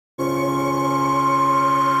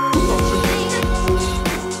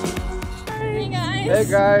Hey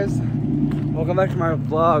guys, welcome back to my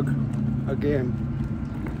vlog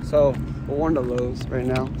again. So we're on to Lowe's right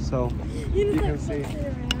now, so you can see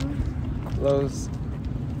Lowe's.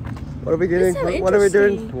 What are we getting? So what are we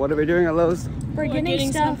doing? What are we doing at Lowe's? We're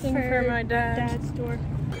getting stuff for my dad's store.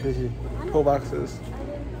 Crazy. Cool boxes.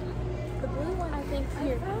 The blue one, I think.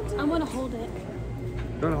 Here, I'm gonna hold it.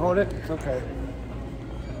 You wanna hold it? It's okay.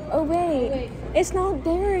 Oh wait, it's not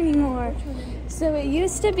there anymore. So it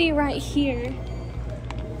used to be right here.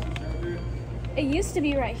 It used to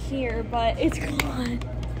be right here, but it's gone.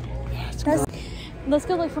 Let's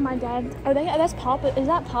go look for my dad. Are they? That's Papa. Is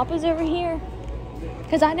that Papa's over here?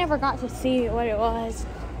 Because I never got to see what it was.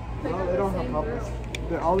 No, they don't have Papa's.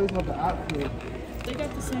 They always have the app here. They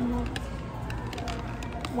got the same one.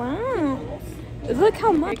 Wow. Look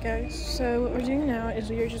how much. Okay, guys, so what we're doing now is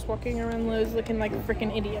we're just walking around Lowe's looking like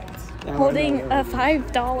freaking idiots. Holding a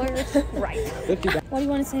 $5. Right. What do you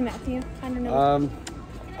want to say, Matthew? I don't know.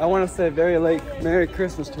 I want to say very late Merry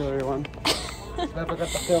Christmas to everyone. I forgot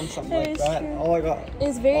to film something like that. True. All I got.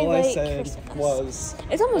 It's very all late I said Christmas. was.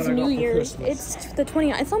 It's almost what I got New for Year's. Christmas. It's the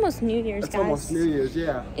 29th. It's almost New Year's, It's guys. almost New Year's,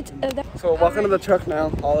 yeah. It's So welcome to the truck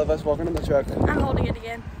now. All of us welcome to the truck. I'm holding it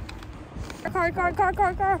again. Car. We're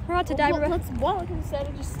about to die. Let's walk instead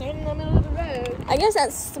of just standing in the middle of the road. I guess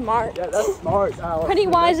that's smart. Yeah, that's smart. Alex. Pretty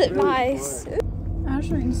wise That's really advice. smart. I was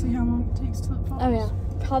trying to see how long it takes till it falls. Oh yeah,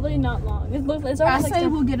 probably not long. It's I already say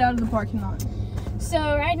we'll get out of the parking lot. So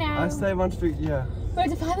right now I say once we, yeah. we're at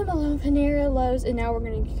the 5 Below, Panera, Lowe's, and now we're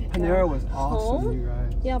gonna get Panera was awesome, home. you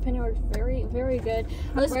guys. Yeah, Panera was very, very good.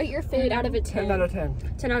 Let's rate your food out of a 10. 10 out of 10.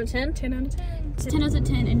 10 out of 10? 10 out of 10. 10 out of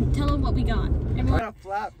 10, and tell them what we got. I Everyone. got a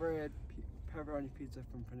flatbread pepperoni pizza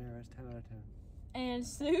from Panera. It's 10 out of 10. And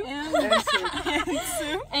soup. And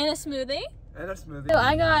soup. And a smoothie. And a smoothie. So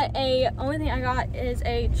I got only thing I got is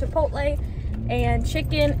a Chipotle and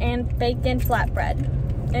chicken and bacon flatbread.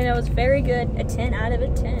 And it was very good, a 10 out of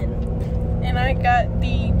a 10. And I got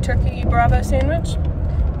the turkey Bravo sandwich,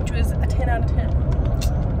 which was a 10 out of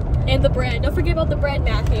 10. And the bread. Don't forget about the bread,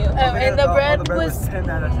 Matthew. Oh, and the bread was 10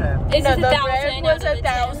 out of 10. It's No, a the 1,000 bread was out of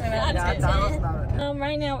 1,000 10. out of Yeah, 10. that was not a 10.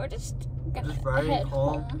 Right now we're just riding head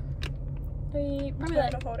home. home. Probably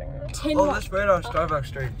like 10 Oh, let's rate our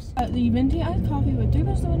Starbucks drinks. The venti iced coffee with 3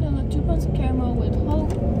 pints of vanilla, 2 pints of caramel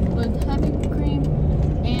with heavy cream,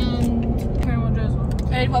 and caramel drizzle.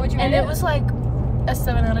 And what would you rate And it was like a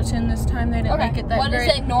 7 out of 10 this time. They didn't make it that What great.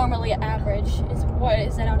 is it normally average? What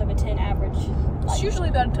is that out of a 10 average? It's usually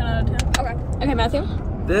about a 10 out of 10. Okay, Matthew?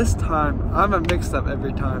 This time, I'm a mix-up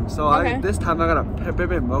every time. So this time I got a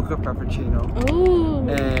peppermint mocha frappuccino. Ooh.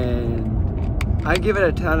 And I give it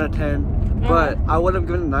a 10 out of 10. But I would have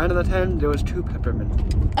given it a 9 out of 10. There was 2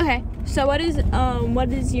 peppermint. Okay, so what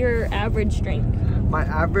is your average drink? My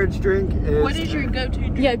average drink is. What is your go-to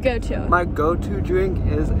drink? Yeah, go to. My go-to drink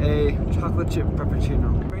is a chocolate chip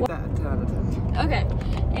frappuccino. Rate that a 10 out of 10. Okay,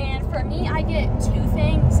 and for me, I get 2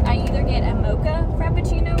 things. I either get a mocha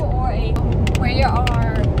frappuccino or a where you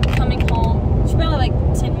are coming home. It's probably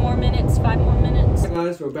like 10 more minutes, 5 more minutes. Hey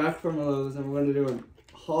guys, we're back from Lowe's and we're going to do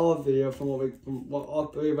a haul video from what all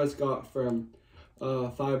 3 of us got from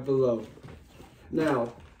 5 Below.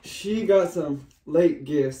 Now, she got some late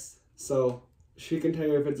gifts, so she can tell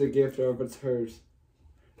you if it's a gift or if it's hers.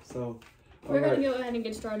 So, We're going to go ahead and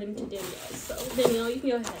get started into Danielle. So, Danielle, you can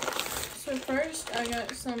go ahead. So first, I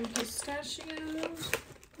got some pistachios.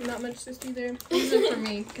 Not much to see there. These are for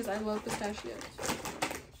me because I love pistachios.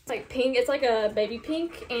 It's like pink. It's like a baby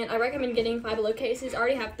pink, and I recommend getting 5 Below cases. I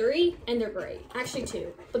already have 3, and they're great. Actually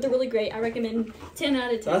 2, but they're really great. I recommend 10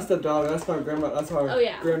 out of 10. That's the dog. That's my grandma. That's our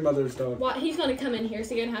grandmother's dog. Well, he's gonna come in here,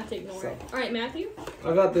 so you're gonna have to ignore it. All right, Matthew.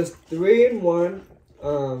 I got this 3-in-1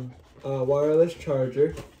 wireless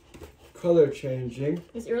charger, color changing.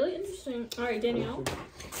 It's really interesting. All right, Danielle.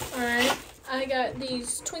 Alright, I got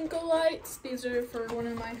these twinkle lights. These are for one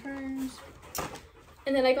of my friends.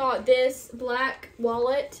 And then I got this black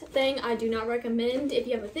wallet thing. I do not recommend if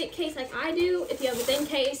you have a thick case like I do. If you have a thin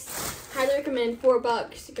case, highly recommend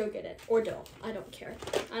 $4. Go get it, or don't. I don't care.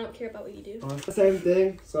 I don't care about what you do. It's the same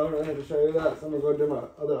thing, so I don't really have to show you that. So I'm gonna go do my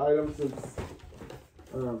other items since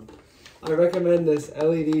I recommend this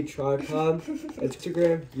LED tripod. It's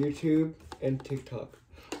Instagram, YouTube, and TikTok.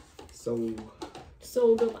 So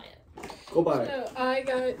go buy it. go buy it. So I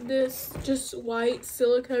got this just white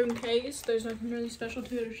silicone case. There's nothing really special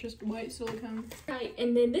to it. It's just white silicone. Right,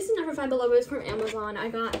 and then this is not from 5 Below, it's from Amazon. I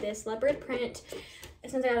got this leopard print.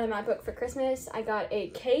 Since I got it in my book for Christmas, I got a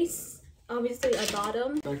case, obviously a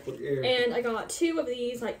bottom, and I got 2 of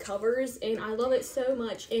these like covers, and I love it so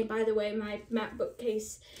much. And by the way, my MacBook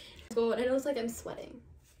case is gold, and it looks like I'm sweating,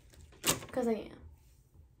 because I am.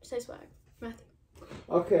 Say swag, Matthew.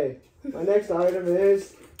 Okay, my next item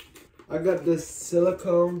is I got this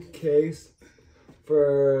silicone case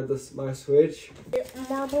for my Switch.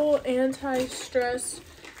 Marble anti-stress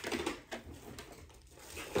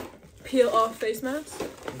peel off face mask.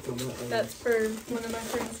 That's for one of my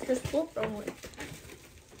friends, Crystal. Oh wait.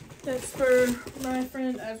 That's for my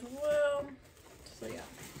friend as well. So yeah.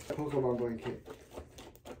 Pokemon blanket.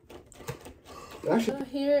 Actually,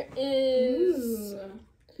 Here is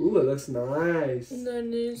ooh, it looks nice. the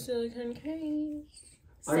new silicone case.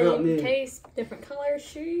 Same case, different color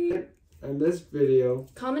sheet. And this video.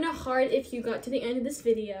 Comment a heart if you got to the end of this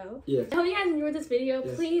video. Yes. I hope you guys enjoyed this video.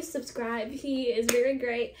 Yes. Please subscribe. He is very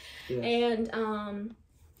great. Yes. And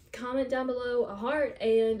comment down below a heart,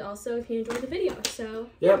 and also if you enjoyed the video. So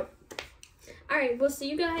Yep. Alright, we'll see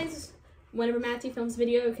you guys whenever Matthew films the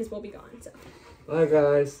video because we'll be gone. So Bye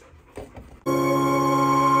guys.